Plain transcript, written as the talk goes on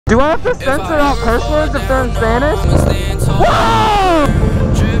Do I have to censor out curse words if they're in Spanish? Whoa!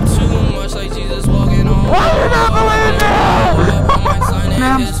 Why do you not believe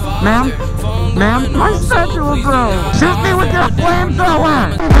me? Ma'am, my statue broke. Shoot me with your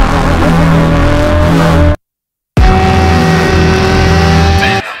flamethrower!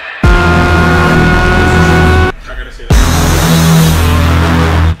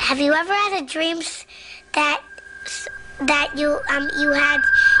 Have you ever had a dream that you had?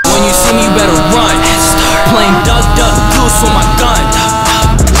 When you see me, you better run. Playing duck, duck, goose with my gun.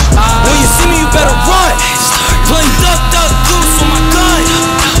 When you see me, you better run. Playing duck, duck, goose with my gun.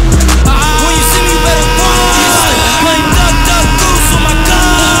 When you see me, you better run. Playing duck, duck, goose with my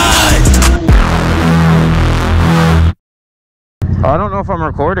gun. I don't know if I'm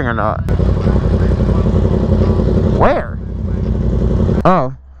recording or not. Where?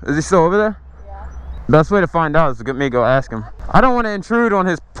 Oh, is he still over there? Yeah. Best way to find out is to get me to go ask him. I don't want to intrude on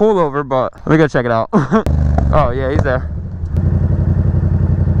his pullover, but let me go check it out. Oh yeah, he's there.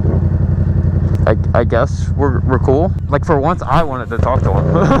 I guess we're cool. Like for once, I wanted to talk to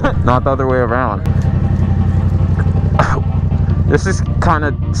him, not the other way around. This is kind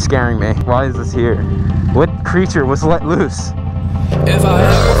of scaring me. Why is this here? What creature was let loose? If I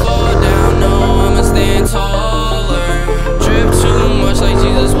ever fall down, no, I'ma stand taller. Drip too much like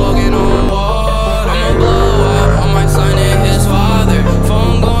Jesus walking on water. I'ma blow up on my son and his father.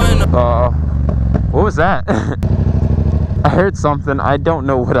 Phone going up. What was that? I heard something. I don't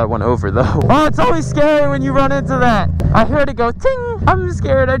know what I went over though. Oh, it's always scary when you run into that. I heard it go ting. I'm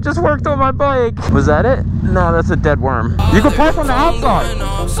scared. I just worked on my bike. Was that it? No, that's a dead worm. You can park on the outside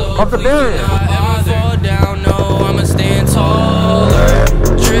of the barrier. I'ma stand taller.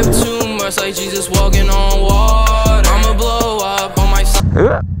 Drip too much like Jesus walking on water. I'ma blow up on my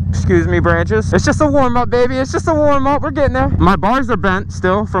son. Excuse me, branches. It's just a warm-up, baby. It's just a warm-up. We're getting there. My bars are bent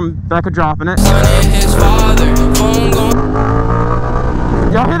still from back of dropping it.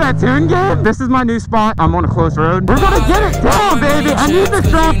 Y'all hear that tune, Gabe? This is my new spot. I'm on a close road. We're gonna get it down, baby. I need this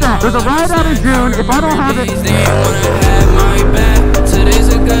drop that. There's a ride out in June. If I don't have it, today's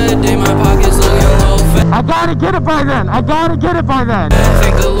a good day. My pocket's looking low fat. I gotta get it by then. I gotta get it by then.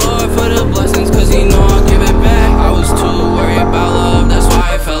 Thank the Lord for the blessings, cause he know I'll give it back. I was too worried about love, that's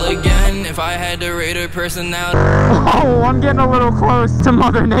why I fell again. If I had to rate her personality. Oh, I'm getting a little close to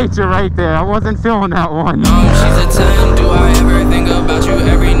Mother Nature right there. I wasn't feeling that one. She's a 10. Do I ever think about you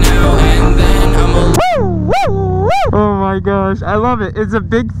every now and then? I'm a woo, woo, woo. Oh my gosh, I love it. It's a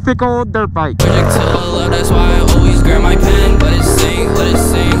big, thick old dirt bike. Project to love, that's why I always grab my pen. Let it sing, let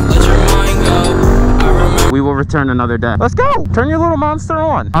your mind go. I remember. We will return another day. Let's go. Turn your little monster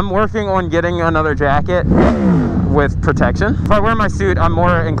on. I'm working on getting another jacket with protection. If I wear my suit, I'm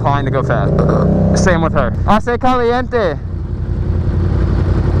more inclined to go fast. Same with her. Hace caliente.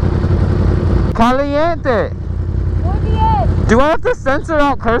 Caliente. Do I have to censor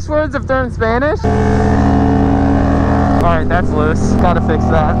out curse words if they're in Spanish? Alright, that's loose. Gotta fix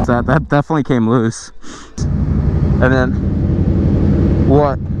that. That definitely came loose. And then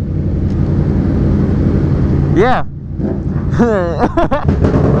what? Yeah.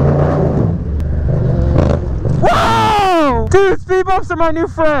 Whoa! Dude, speed bumps are my new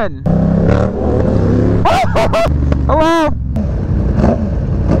friend. Hello?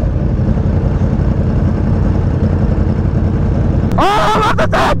 Oh, I love the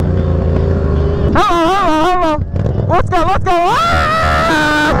tech! Hello. Let's go. Ah!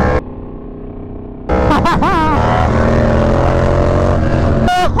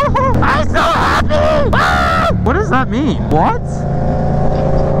 I'm so happy! Ah! What does that mean? What?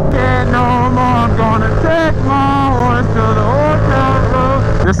 Yeah, no more. I'm gonna take my horse to the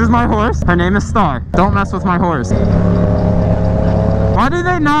hotel. This is my horse. Her name is Star. Don't mess with my horse. Why do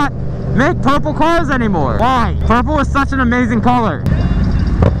they not make purple cars anymore? Why? Purple is such an amazing color.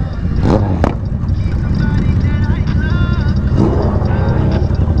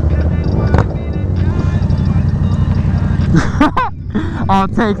 I'll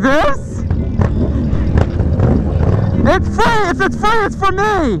take this. It's free. If it's free, it's for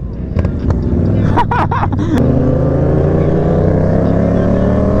me.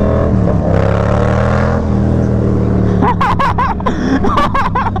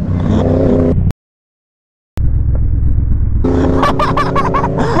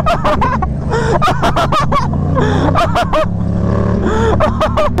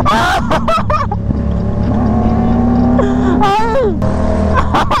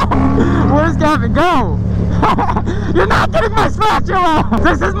 Where's Gavin? Go! You're not getting my spatula!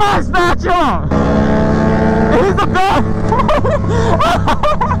 This is my spatula! He's the best!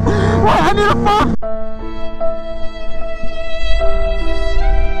 Wait, I need a phone!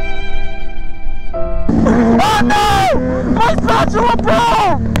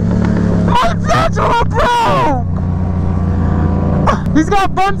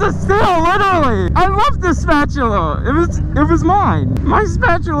 got buns of steel, literally. I love this spatula. It was mine. My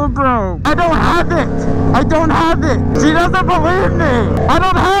spatula broke. I don't have it. I don't have it. She doesn't believe me. I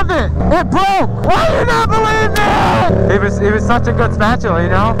don't have it. It broke. Why do you not believe me? It was such a good spatula, you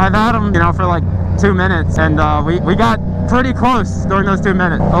know. I've had them, you know, for like 2 minutes, and we got pretty close during those 2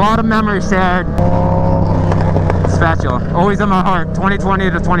 minutes. A lot of memories shared. Spatula, always in my heart.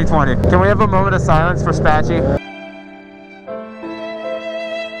 2020 to 2020. Can we have a moment of silence for Spatchy?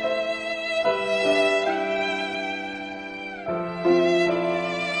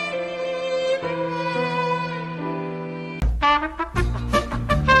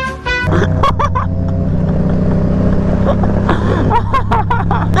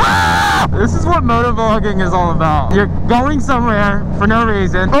 This is what motovlogging is all about. You're going somewhere for no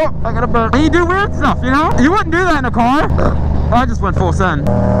reason. Oh, I got a burn. And you do weird stuff, you know? You wouldn't do that in a car. Oh, I just went full send.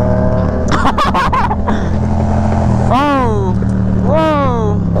 Oh,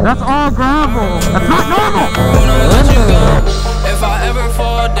 whoa. That's all gravel. That's not normal. If I ever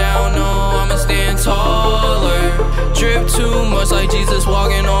fall down, no, I'ma stand taller. Drip too much like Jesus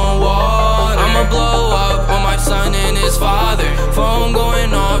walking on water. I'ma blow up on my son and his father. Phone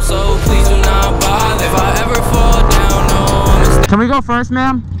going off, so please do not bother. If I ever fall down, no, I'ma stand. Can we go first,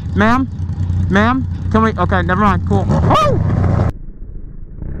 ma'am? Ma'am? Ma'am? Can we? Okay, never mind. Cool. Oh!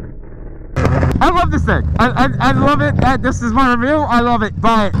 I love this thing. I love it. This is my review. I love it.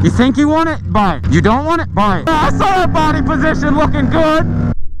 Buy it. You think you want it? Buy it. You don't want it? Buy it. I saw that body position looking good.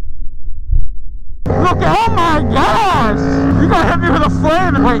 Look at, oh my gosh! You gonna hit me with a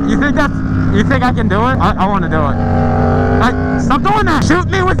flame? Wait, you think I can do it? I want to do it. Stop doing that! Shoot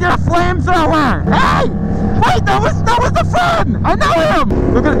me with your flamethrower! Hey! Wait, that was the friend! I know him!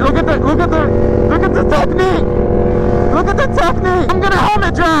 Look at the technique! Look at the technique! I'm gonna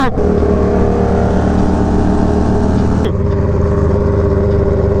helmet drag!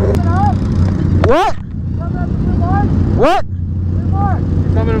 What? What?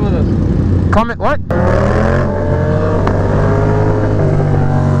 Coming with us. Comment what?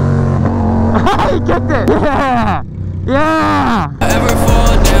 He kicked it! Yeah! Yeah! If I ever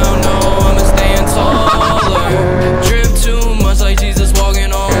fall down, no, I'ma stand taller. Drip too much like Jesus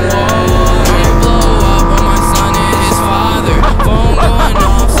walking on water. I'ma blow up on my son and his father. Phone going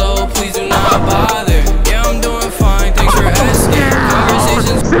off, so please do not bother. Yeah, I'm doing fine, thanks for asking.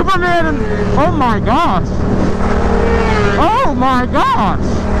 Conversations. Superman and... Oh my gosh! Oh my gosh!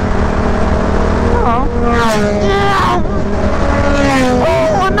 Oh. Yeah!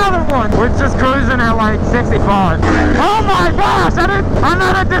 Oh, another one! We're just cruising at like 65. Oh my gosh! I'm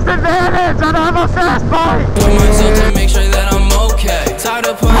at a disadvantage! I don't have a fast bike! For myself to make sure that I'm okay. Tired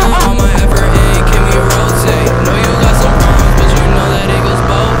of putting all my effort in, can we rotate? Know you got some problems, but you know that it goes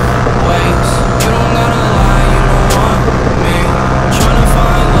both ways. You don't gotta lie, you don't want me. Trying to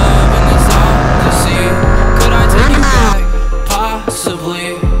find love in this odyssey. Could I take you back?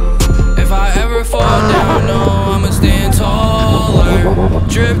 Possibly. If I ever fall down, no, I'ma stand taller.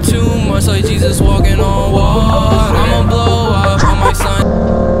 Drip too much like Jesus walking on water. I'ma blow up on my son.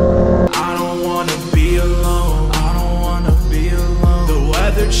 I don't wanna be alone. I don't wanna be alone. The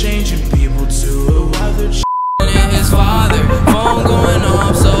weather changing people to a weather And his father. Phone going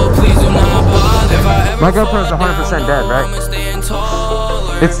off, so please do not bother. If I ever My GoPro's 100% dead, right? I'ma stand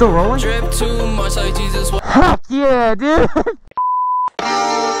taller. It's still rolling? Drip too much like Jesus. Heck yeah, dude!